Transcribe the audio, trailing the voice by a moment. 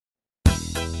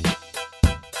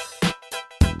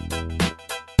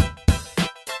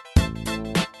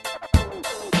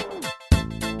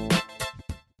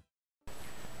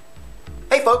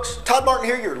Hey folks, Todd Martin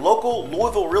here, your local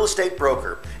Louisville real estate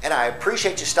broker, and I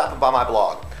appreciate you stopping by my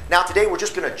blog. Now today we're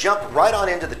just going to jump right on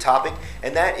into the topic,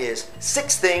 and that is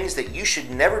 6 things that you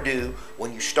should never do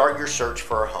when you start your search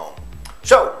for a home.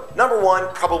 So, number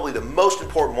 1, probably the most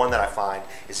important one that I find,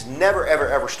 is never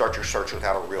ever start your search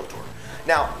without a realtor.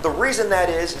 Now, the reason that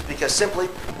is because simply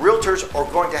realtors are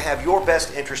going to have your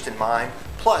best interest in mind,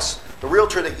 plus the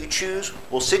realtor that you choose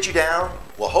will sit you down,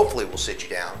 well hopefully will sit you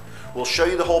down, will show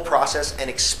you the whole process and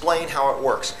explain how it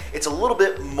works. It's a little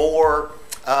bit more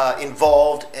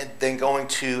involved than going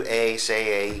to a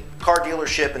car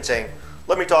dealership and saying,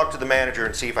 let me talk to the manager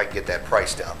and see if I can get that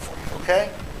price down for you,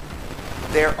 okay?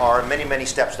 There are many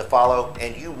steps to follow,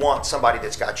 and you want somebody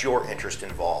that's got your interest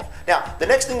involved. Now, the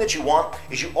next thing that you want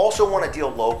is you also want to deal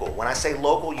local. When I say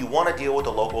local, you want to deal with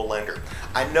a local lender.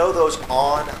 I know those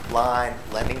online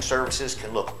lending services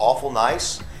can look awful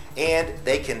nice, and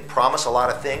they can promise a lot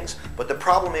of things, but the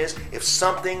problem is if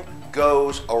something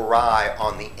goes awry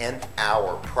on the nth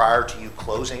hour prior to you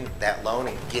closing that loan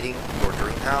and getting your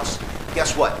dream house,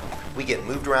 guess what? We get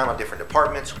moved around on different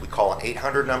departments, we call an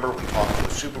 800 number, we talk to a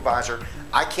supervisor.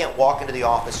 I can't walk into the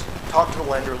office, talk to the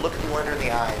lender, look at the lender in the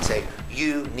eye and say,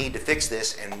 you need to fix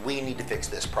this and we need to fix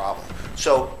this problem.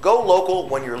 So go local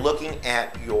when you're looking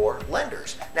at your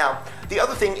lenders. Now, the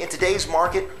other thing in today's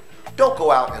market, don't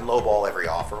go out and lowball every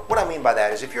offer. What I mean by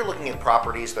that is if you're looking at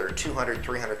properties that are $200,000,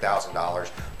 $300,000,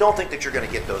 don't think that you're going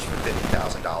to get those for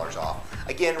 $50,000 off.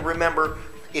 Again, remember,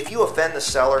 if you offend the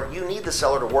seller, you need the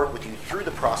seller to work with you through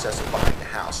the process of buying the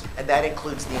house, and that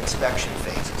includes the inspection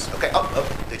phases. Okay,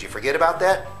 did you forget about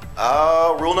that?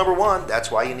 Rule number 1, that's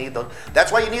why you need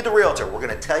the realtor. We're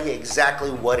going to tell you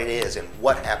exactly what it is and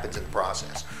what happens in the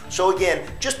process. So again,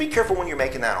 just be careful when you're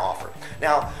making that offer.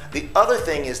 Now, the other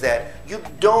thing is that you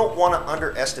don't want to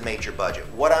underestimate your budget.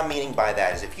 What I'm meaning by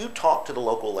that is if you talk to the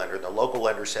local lender and the local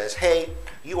lender says, hey,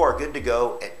 you are good to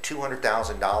go at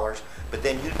 $200,000, but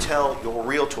then you tell your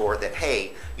realtor that,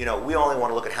 hey, we only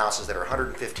want to look at houses that are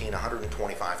 $115,000,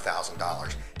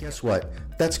 $125,000. Guess what?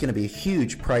 That's going to be a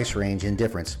huge price range in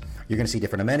difference. You're going to see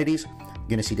different amenities, you're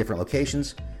going to see different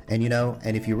locations, and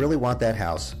if you really want that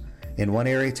house in one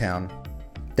area of town,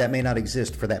 that may not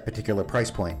exist for that particular price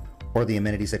point or the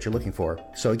amenities that you're looking for.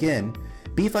 So again,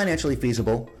 be financially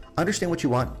feasible, understand what you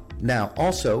want. Now,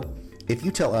 also, if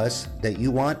you tell us that you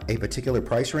want a particular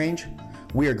price range,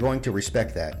 we are going to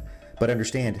respect that. But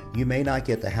understand, you may not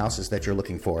get the houses that you're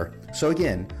looking for. So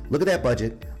again, look at that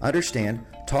budget, understand,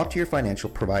 talk to your financial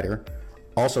provider,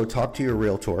 also talk to your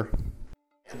realtor.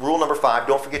 Rule number 5,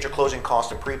 don't forget your closing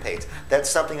costs and prepaids. That's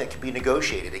something that can be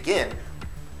negotiated. Again,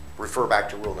 refer back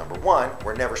to rule number 1,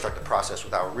 where never start the process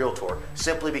without a realtor,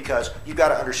 simply because you've got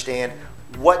to understand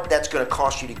what that's going to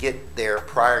cost you to get there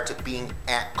prior to being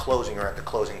at closing or at the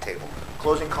closing table.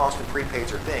 Closing costs and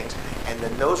prepaids are things, and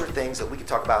then those are things that we can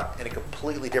talk about in a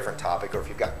completely different topic, or if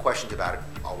you've got questions about it,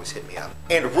 always hit me up.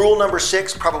 And rule number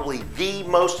 6, probably the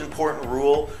most important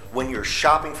rule when you're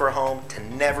shopping for a home to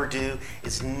never do,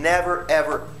 is never,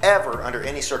 ever, under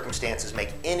any circumstances,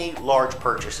 make any large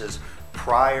purchases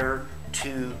prior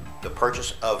to the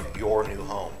purchase of your new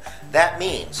home. That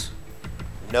means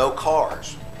no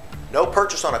cars, no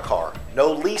purchase on a car,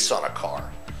 no lease on a car.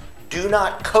 Do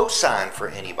not co-sign for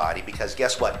anybody, because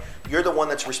guess what? You're the one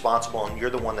that's responsible and you're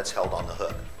the one that's held on the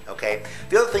hook, okay?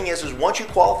 The other thing is once you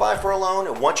qualify for a loan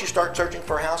and once you start searching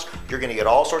for a house, you're gonna get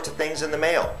all sorts of things in the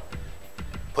mail.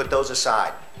 Put those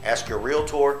aside. Ask your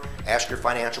realtor, ask your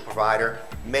financial provider.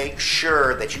 Make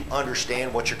sure that you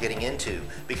understand what you're getting into,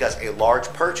 because a large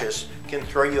purchase can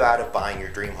throw you out of buying your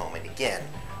dream home. And again,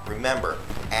 remember,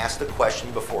 ask the question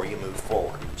before you move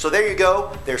forward. So there you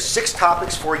go. There's 6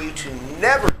 topics for you to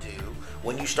never do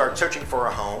when you start searching for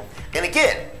a home. And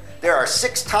again, there are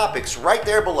 6 topics right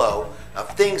there below of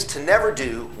things to never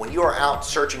do when you are out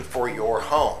searching for your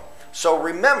home. So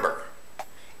remember,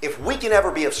 if we can ever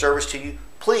be of service to you,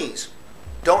 please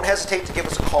don't hesitate to give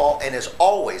us a call. And as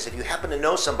always, if you happen to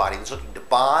know somebody that's looking to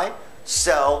buy,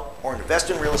 sell, or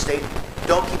invest in real estate,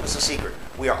 don't keep us a secret.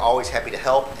 We are always happy to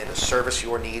help and to service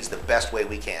your needs the best way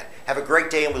we can. Have a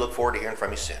great day, and we look forward to hearing from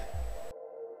you soon.